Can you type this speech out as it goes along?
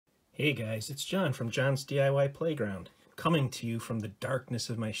Hey guys, it's John from John's DIY Playground, coming to you from the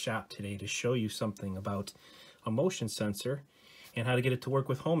darkness of my shop today to show you something about a motion sensor and how to get it to work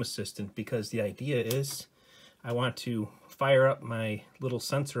with Home Assistant, because the idea is I want to fire up my little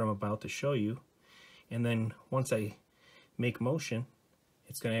sensor I'm about to show you, and then once I make motion,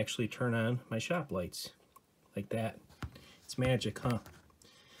 it's going to actually turn on my shop lights like that. It's magic, huh?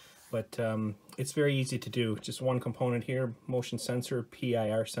 But it's very easy to do. Just one component here, motion sensor,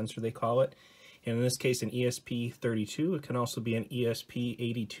 PIR sensor they call it. And in this case, an ESP32. It can also be an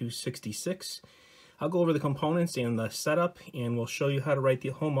ESP8266. I'll go over the components and the setup, and we'll show you how to write the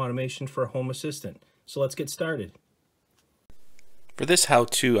home automation for Home Assistant. So let's get started. For this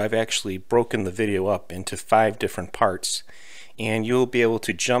how-to, I've actually broken the video up into 5 different parts, and you'll be able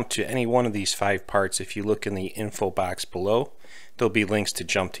to jump to any one of these 5 parts if you look in the info box below. There'll be links to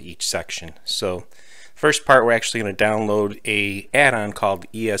jump to each section. So first part, we're actually going to download a add-on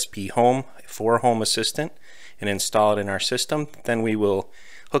called ESP Home for Home Assistant and install it in our system. Then we will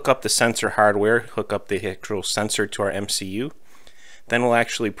hook up the sensor hardware, hook up the actual sensor to our MCU. Then we'll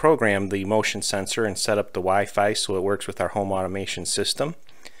actually program the motion sensor and set up the Wi-Fi so it works with our home automation system.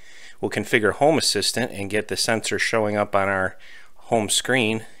 We'll configure Home Assistant and get the sensor showing up on our home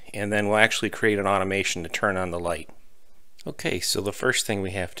screen, and then we'll actually create an automation to turn on the light. Okay, so the first thing we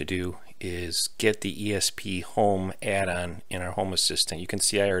have to do is get the ESP Home add-on in our Home Assistant. You can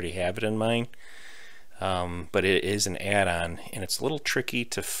see I already have it in mine, but it is an add-on and it's a little tricky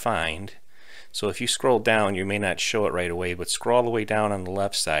to find. So if you scroll down, you may not show it right away, but scroll all the way down on the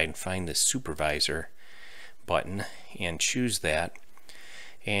left side and find the Supervisor button and choose that.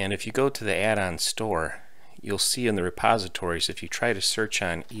 And if you go to the add-on store, you'll see in the repositories, if you try to search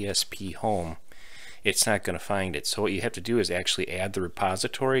on ESP Home, it's not going to find it. So what you have to do is actually add the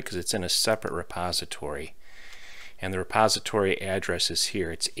repository, because it's in a separate repository. And the repository address is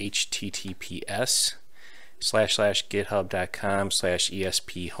here. It's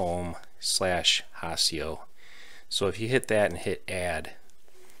https://github.com/esphome/hasio. So if you hit that and hit add,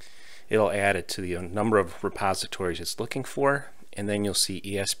 it'll add it to the number of repositories it's looking for, and then you'll see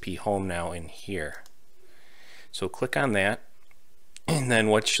ESP Home now in here. So click on that, and then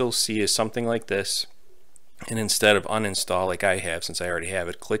what you'll see is something like this. And instead of uninstall like I have, since I already have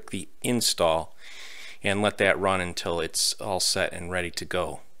it, click the install and let that run until it's all set and ready to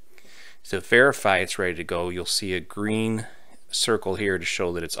go. To verify it's ready to go, you'll see a green circle here to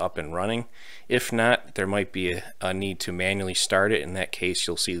show that it's up and running. If not, there might be a need to manually start it. In that case,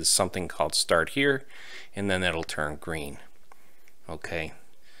 you'll see something called start here, and then that'll turn green. Okay,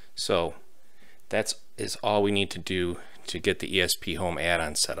 so that is all we need to do to get the ESP Home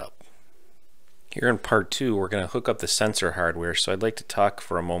add-on set up. Here in part 2, we're going to hook up the sensor hardware, so I'd like to talk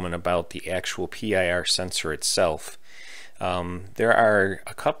for a moment about the actual PIR sensor itself. There are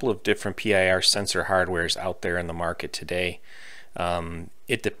a couple of different PIR sensor hardwares out there in the market today.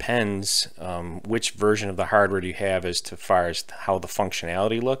 It depends which version of the hardware you have as far as how the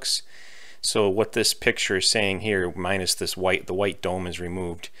functionality looks. So what this picture is saying here, minus this the white dome is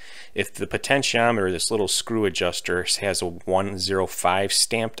removed. If the potentiometer, this little screw adjuster, has a 105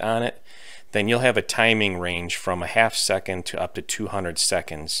 stamped on it, then you'll have a timing range from a ½ second to up to 200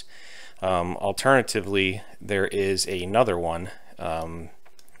 seconds. Alternatively, there is another one. I'm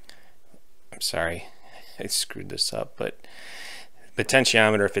sorry, I screwed this up, but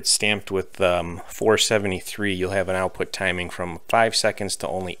potentiometer, if it's stamped with 473, you'll have an output timing from 5 seconds to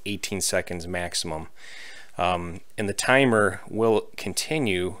only 18 seconds maximum. And the timer will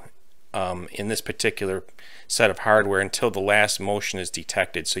continue in this particular set of hardware until the last motion is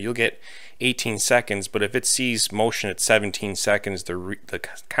detected. So you'll get 18 seconds, but if it sees motion at 17 seconds, the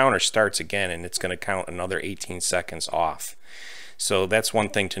counter starts again, and it's going to count another 18 seconds off. So that's one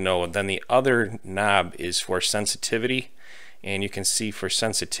thing to know. And then the other knob is for sensitivity, and you can see for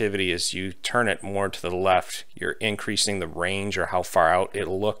sensitivity, as you turn it more to the left, you're increasing the range or how far out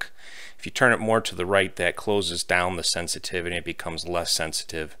it'll look. If you turn it more to the right, that closes down the sensitivity and it becomes less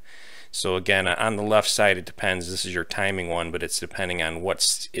sensitive. So again, on the left side, it depends. This is your timing one, but it's depending on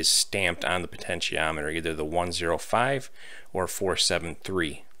what is stamped on the potentiometer, either the 105 or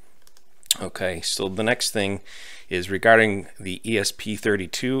 473. Okay, so the next thing is regarding the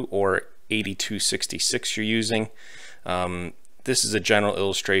ESP32 or 8266 you're using. This is a general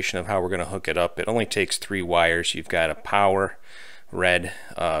illustration of how we're going to hook it up. It only takes 3 wires. You've got a power, red,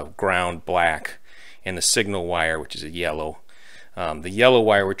 ground, black, and the signal wire, which is a yellow. The yellow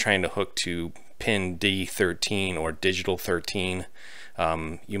wire we're trying to hook to pin D13 or digital 13.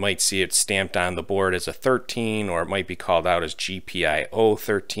 You might see it stamped on the board as a 13, or it might be called out as GPIO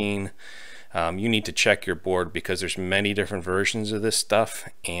 13. You need to check your board because there's many different versions of this stuff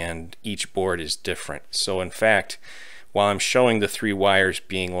and each board is different. So in fact, while I'm showing the 3 wires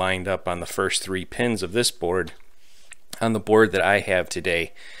being lined up on the first 3 pins of this board, on the board that I have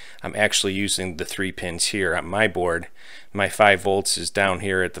today, I'm actually using the 3 pins here. On my board, my 5 volts is down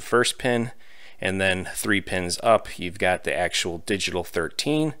here at the first pin, and then 3 pins up you've got the actual digital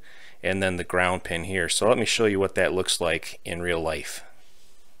 13 and then the ground pin here. So let me show you what that looks like in real life.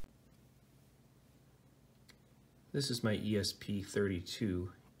 This is my ESP32,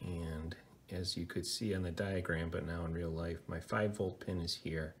 and as you could see on the diagram, but now in real life, my 5 volt pin is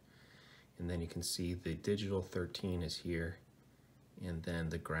here, and then you can see the digital 13 is here, and then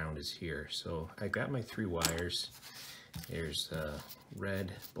the ground is here. So I got my 3 wires. There's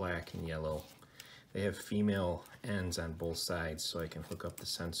red, black, and yellow. They have female ends on both sides, so I can hook up the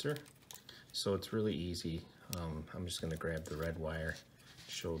sensor. So it's really easy. I'm just going to grab the red wire,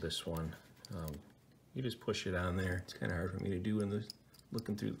 show this one. You just push it on there. It's kind of hard for me to do in the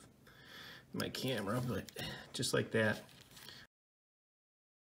looking through my camera, but just like that.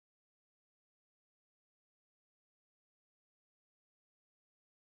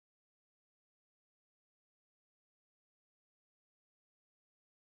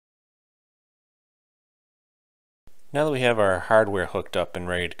 Now that we have our hardware hooked up and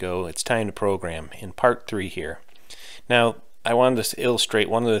ready to go, it's time to program in part 3 here. Now, I wanted to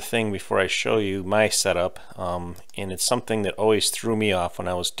illustrate one other thing before I show you my setup, and it's something that always threw me off when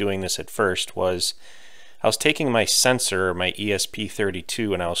I was doing this at first. Was I was taking my sensor, my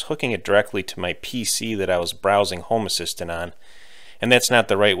ESP32, and I was hooking it directly to my PC that I was browsing Home Assistant on, and that's not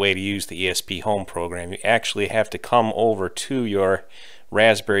the right way to use the ESP Home program. You actually have to come over to your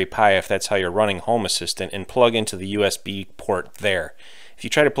Raspberry Pi, if that's how you're running Home Assistant, and plug into the USB port there. If you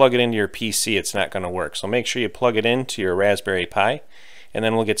try to plug it into your PC, it's not going to work. So make sure you plug it into your Raspberry Pi, and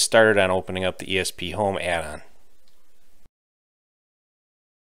then we'll get started on opening up the ESP Home add-on.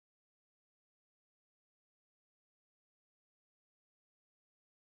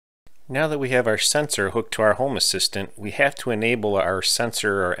 Now that we have our sensor hooked to our Home Assistant, we have to enable our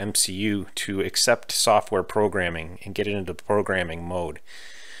sensor or MCU to accept software programming and get it into programming mode.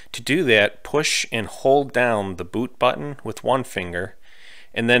 To do that, push and hold down the boot button with one finger,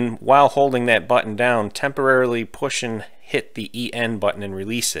 and then while holding that button down, temporarily push and hit the EN button and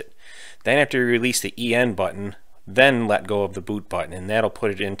release it. Then after you release the EN button, then let go of the boot button, and that'll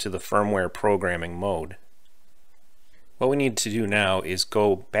put it into the firmware programming mode. What we need to do now is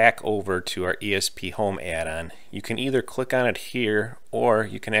go back over to our ESP Home add-on. You can either click on it here, or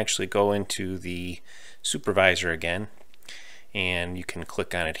you can actually go into the supervisor again, and you can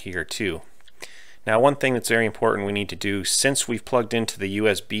click on it here too. Now, one thing that's very important we need to do, since we've plugged into the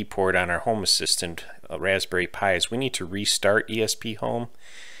USB port on our Home Assistant Raspberry Pi, is we need to restart ESP Home.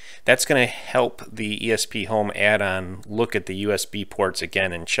 That's going to help the ESP Home add-on look at the USB ports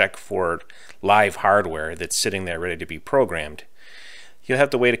again and check for live hardware that's sitting there ready to be programmed. You'll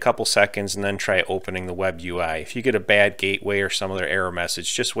have to wait a couple seconds and then try opening the web UI. If you get a bad gateway or some other error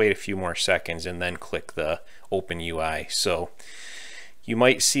message, just wait a few more seconds and then click the Open UI. So you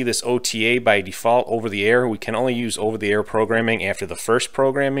might see this OTA by default, over the air. We can only use over the air programming after the first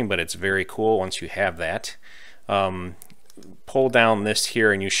programming, but it's very cool once you have that. Pull down this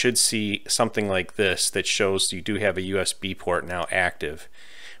here and you should see something like this that shows you do have a USB port now active.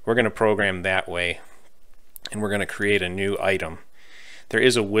 We're going to program that way, and we're going to create a new item. There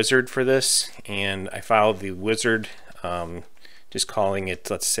is a wizard for this, and I followed the wizard, just calling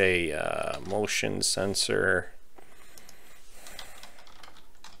it, let's say, motion sensor.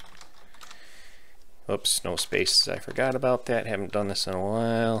 Oops, no spaces. I forgot about that. Haven't done this in a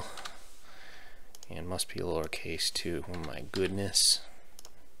while. And must be lowercase too. Oh my goodness.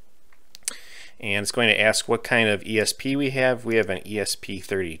 And it's going to ask what kind of ESP we have. We have an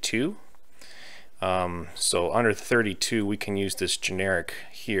ESP32. So under the 32 we can use this generic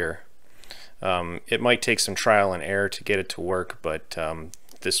here. It might take some trial and error to get it to work, but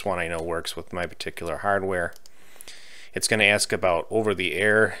this one I know works with my particular hardware. It's going to ask about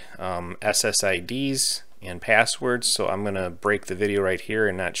over-the-air SSIDs and passwords, so I'm going to break the video right here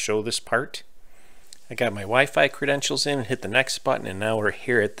and not show this part. I got my Wi-Fi credentials in and hit the next button, and now we're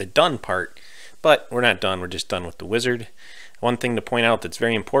here at the done part. But we're not done, we're just done with the wizard. One thing to point out that's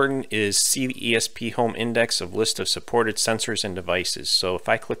very important is see the ESP Home Index of list of supported sensors and devices. So if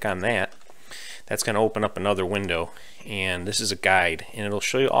I click on that, that's going to open up another window, and this is a guide, and it'll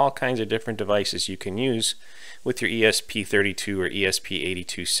show you all kinds of different devices you can use with your ESP32 or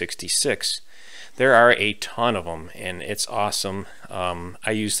ESP8266. There are a ton of them, and it's awesome.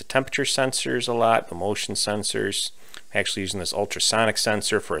 I use the temperature sensors a lot, the motion sensors, I'm actually using this ultrasonic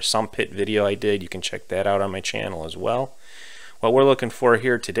sensor for a sump pit video I did. You can check that out on my channel as well. What we're looking for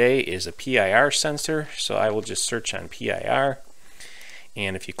here today is a PIR sensor, so I will just search on PIR,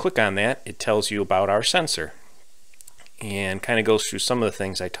 and if you click on that, it tells you about our sensor and kind of goes through some of the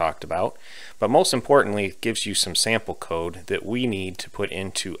things I talked about, but most importantly it gives you some sample code that we need to put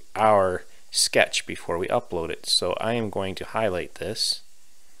into our sketch before we upload it. So I am going to highlight this,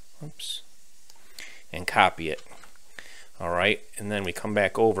 oops, and copy it. Alright, and then we come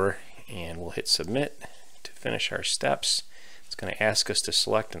back over and we'll hit submit to finish our steps. It's going to ask us to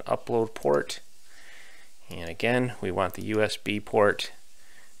select an upload port, and again we want the USB port.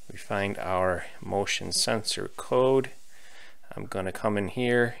 We find our motion sensor code. I'm going to come in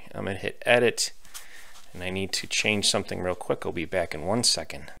here, I'm going to hit edit, and I need to change something real quick. I'll be back in 1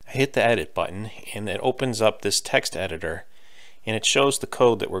 second. I hit the edit button and it opens up this text editor, and it shows the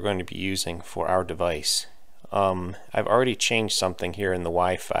code that we're going to be using for our device. I've already changed something here in the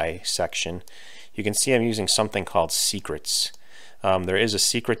Wi-Fi section. You can see I'm using something called secrets. There is a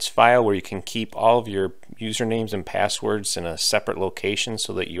secrets file where you can keep all of your usernames and passwords in a separate location,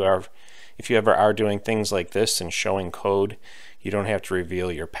 so that if you ever are doing things like this and showing code, you don't have to reveal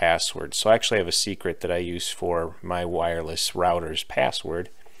your password. So I actually have a secret that I use for my wireless router's password.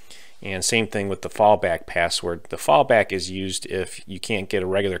 And same thing with the fallback password. The fallback is used if you can't get a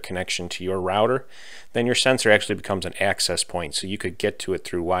regular connection to your router. Then your sensor actually becomes an access point, so you could get to it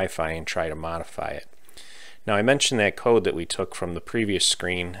through Wi-Fi and try to modify it. Now I mentioned that code that we took from the previous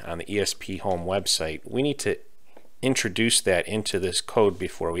screen on the ESP Home website. We need to introduce that into this code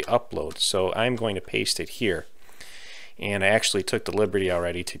before we upload. So I'm going to paste it here. And I actually took the liberty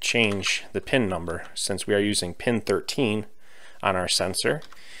already to change the pin number. Since we are using pin 13 on our sensor,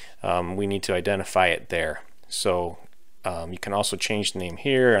 we need to identify it there. So you can also change the name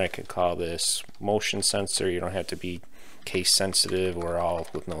here, and I can call this motion sensor. You don't have to be case sensitive or all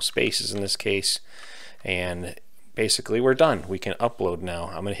with no spaces in this case. And basically we're done. We can upload now.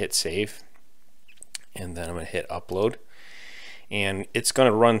 I'm going to hit save, and then I'm going to hit upload, and it's going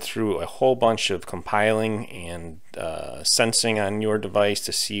to run through a whole bunch of compiling and sensing on your device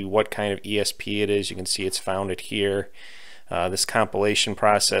to see what kind of ESP it is. You can see it's found it here. This compilation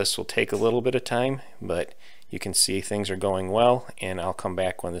process will take a little bit of time, but you can see things are going well, and I'll come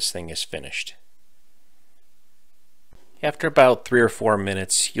back when this thing is finished. After about 3 or 4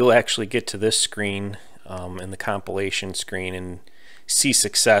 minutes, you'll actually get to this screen in the compilation screen and see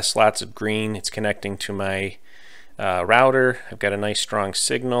success. Lots of green. It's connecting to my router. I've got a nice strong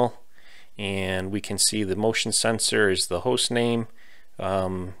signal, and we can see the motion sensor is the host name,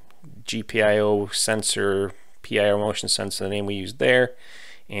 GPIO sensor, PIR motion sensor, the name we used there,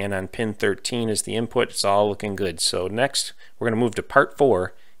 and on pin 13 is the input. It's all looking good. So next we're going to move to part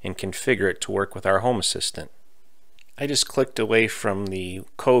 4 and configure it to work with our Home Assistant. I just clicked away from the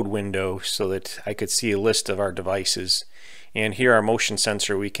code window so that I could see a list of our devices, and here our motion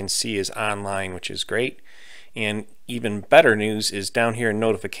sensor we can see is online, which is great. And even better news is down here in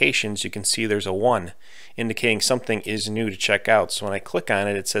notifications you can see there's a 1 indicating something is new to check out. So when I click on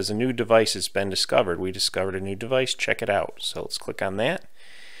it, it says a new device has been discovered. We discovered a new device, check it out. So let's click on that,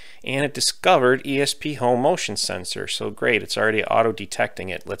 and it discovered ESP Home motion sensor. So great, it's already auto detecting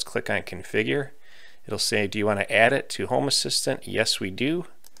it. Let's click on configure. It'll say, do you want to add it to Home Assistant? Yes, we do.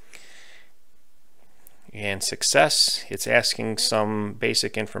 And success. It's asking some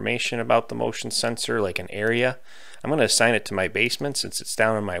basic information about the motion sensor, like an area. I'm going to assign it to my basement since it's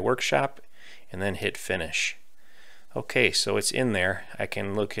down in my workshop, and then hit finish. Okay, so it's in there. I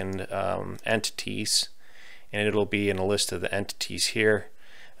can look in entities, and it'll be in a list of the entities here.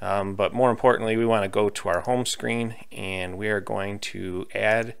 But more importantly, we want to go to our home screen, and we are going to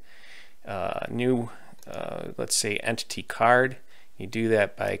add new, let's say, entity card. You do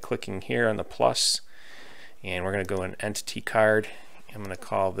that by clicking here on the plus, and we're going to go in entity card. I'm going to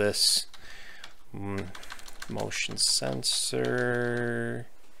call this motion sensor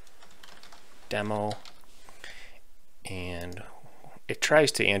demo, and it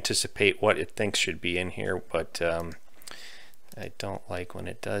tries to anticipate what it thinks should be in here, but I don't like when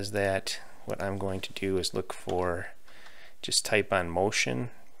it does that. What I'm going to do is look for, just type on motion,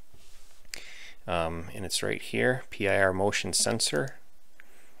 and it's right here, PIR motion sensor,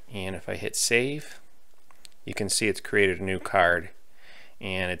 and if I hit save, you can see it's created a new card,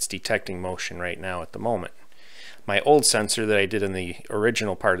 and it's detecting motion right now at the moment. My old sensor that I did in the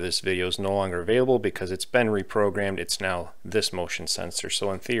original part of this video is no longer available because it's been reprogrammed. It's now this motion sensor.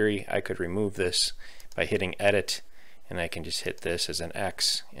 So in theory, I could remove this by hitting edit, and I can just hit this as an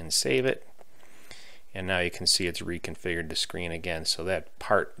X and save it. And now you can see it's reconfigured the screen again. So that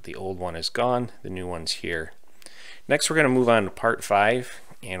part, the old one, is gone. The new one's here. Next we're going to move on to part 5,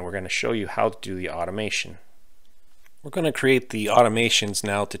 and we're going to show you how to do the automation. We're going to create the automations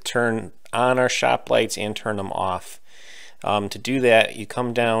now to turn on our shop lights and turn them off. To do that, you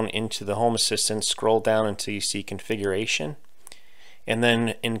come down into the Home Assistant, scroll down until you see Configuration, and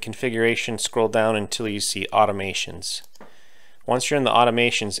then in Configuration scroll down until you see Automations. Once you're in the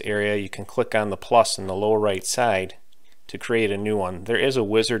Automations area, you can click on the plus in the lower right side to create a new one. There is a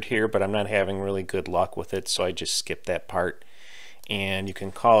wizard here, but I'm not having really good luck with it, so I just skipped that part. And you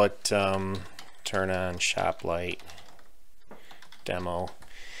can call it Turn On Shop Light Demo.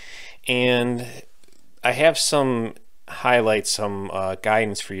 And I have some highlights, some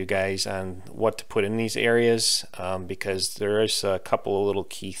guidance for you guys on what to put in these areas, because there is a couple of little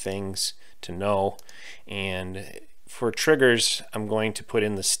key things to know. And for triggers, I'm going to put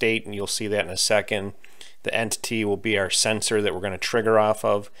in the state, and you'll see that in a second. The entity will be our sensor that we're going to trigger off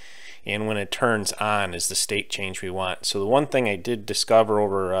of, and when it turns on is the state change we want. So the one thing I did discover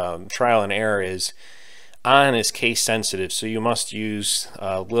over trial and error is on is case sensitive, so you must use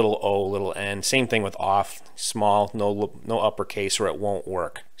little o, little n. Same thing with off, small, no uppercase, or it won't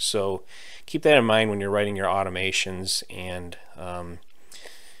work. So keep that in mind when you're writing your automations, and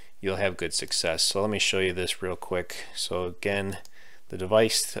you'll have good success. So let me show you this real quick. So again, the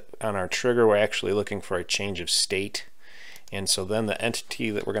device on our trigger, we're actually looking for a change of state, and so then the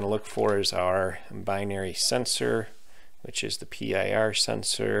entity that we're going to look for is our binary sensor, which is the PIR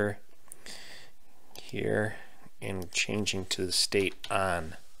sensor here, and changing to the state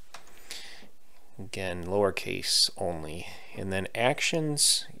on. Again, lowercase only. And then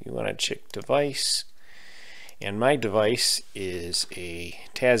actions, you want to check device, and my device is a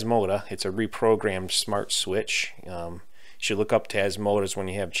Tasmota. It's a reprogrammed smart switch. You should look up Tasmotas when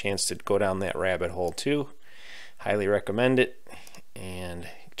you have a chance to go down that rabbit hole too. Highly recommend it. And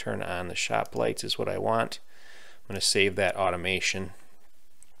turn on the shop lights is what I want. I'm going to save that automation.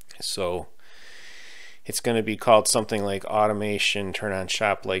 So it's going to be called something like automation turn on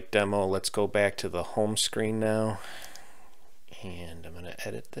shop light demo. Let's go back to the home screen now, and I'm going to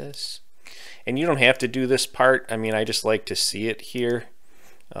edit this. And you don't have to do this part. I mean, I just like to see it here.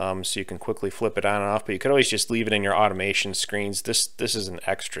 So you can quickly flip it on and off, but you could always just leave it in your automation screens. This is an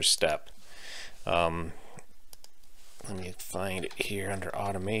extra step. Let me find it here under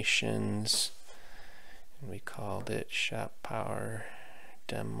automations, and we called it shop power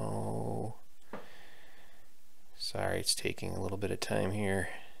demo. Sorry, it's taking a little bit of time here.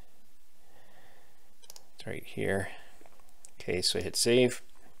 It's right here. Okay, so I hit save,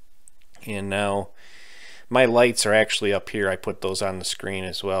 and now my lights are actually up here. I put those on the screen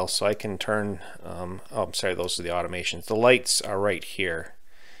as well, so I can turn, oh, I'm sorry, those are the automations. The lights are right here.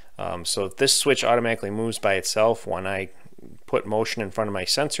 So if this switch automatically moves by itself when I put motion in front of my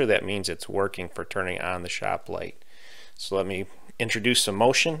sensor, that means it's working for turning on the shop light. So let me introduce some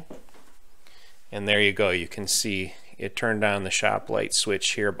motion, and there you go. You can see it turned on the shop light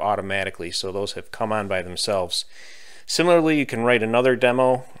switch here automatically, so those have come on by themselves. Similarly, you can write another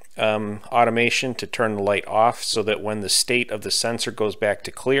demo automation to turn the light off, so that when the state of the sensor goes back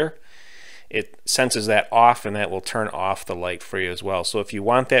to clear, it senses that off, and that will turn off the light for you as well. So if you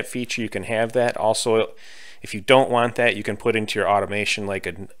want that feature, you can have that. Also, if you don't want that, you can put into your automation like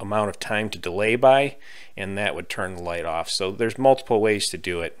an amount of time to delay by, and that would turn the light off. So there's multiple ways to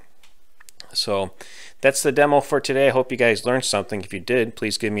do it. So that's the demo for today. I hope you guys learned something. If you did,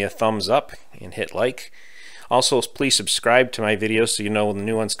 please give me a thumbs up and hit like. Also, please subscribe to my videos so you know when the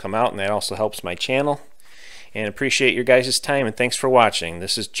new ones come out, and that also helps my channel. And appreciate your guys' time, and thanks for watching.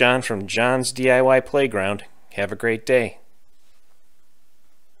 This is John from John's DIY Playground. Have a great day.